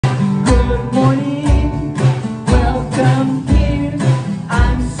Good morning, welcome here.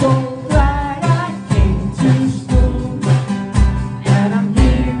 I'm so glad I came to school, and I'm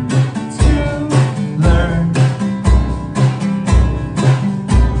here to learn.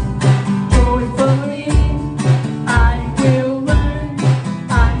 Joyfully, I will learn.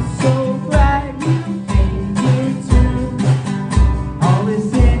 I'm so glad you came here too. I'll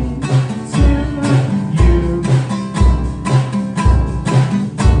listen to you.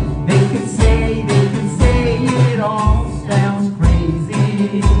 They can say it all sounds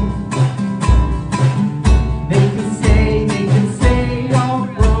crazy. They can say I'll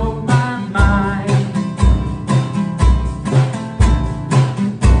blow my mind.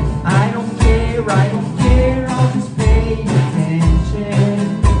 I don't care, I'll just pay attention.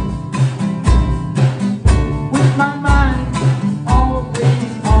 With my mind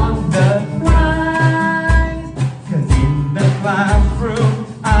always on the prize. 'Cause in the classroom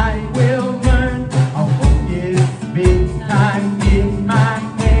I will learn. I'll focus big time in my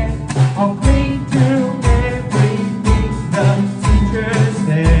head. I'll cling to everything the teacher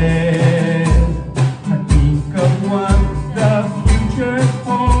said. I think of what the future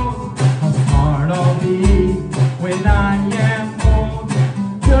holds, how smart I'll be when I am old,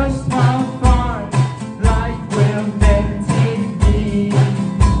 just how far life will then take me.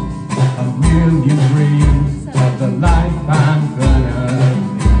 A million dreams of the life I'm gonna lead.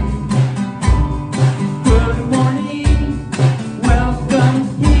 Good morning, welcome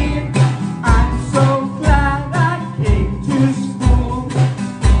here. I'm so glad I came to school,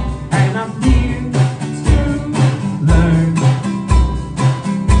 and I'm here to learn.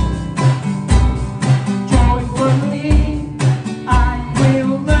 Joyfully, I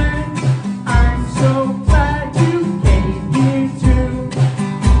will learn. I'm so glad you came here too.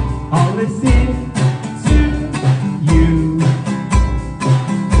 I'll listen to you.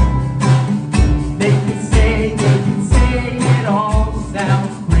 They can say it all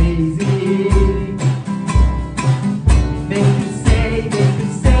sounds crazy. They can say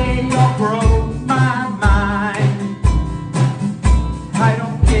I'll blow my mind. I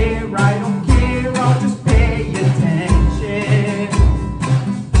don't care, I'll just pay attention.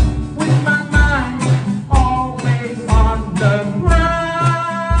 With my mind always on the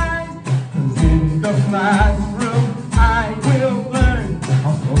prize. 'Cause in the classroom I will learn.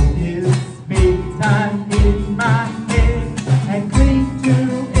 I'll focus big time in my head and cling to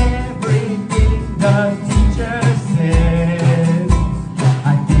everything the teacher says.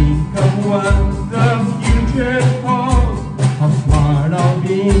 I think of what the future holds, how smart I'll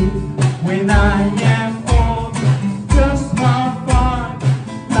be when I am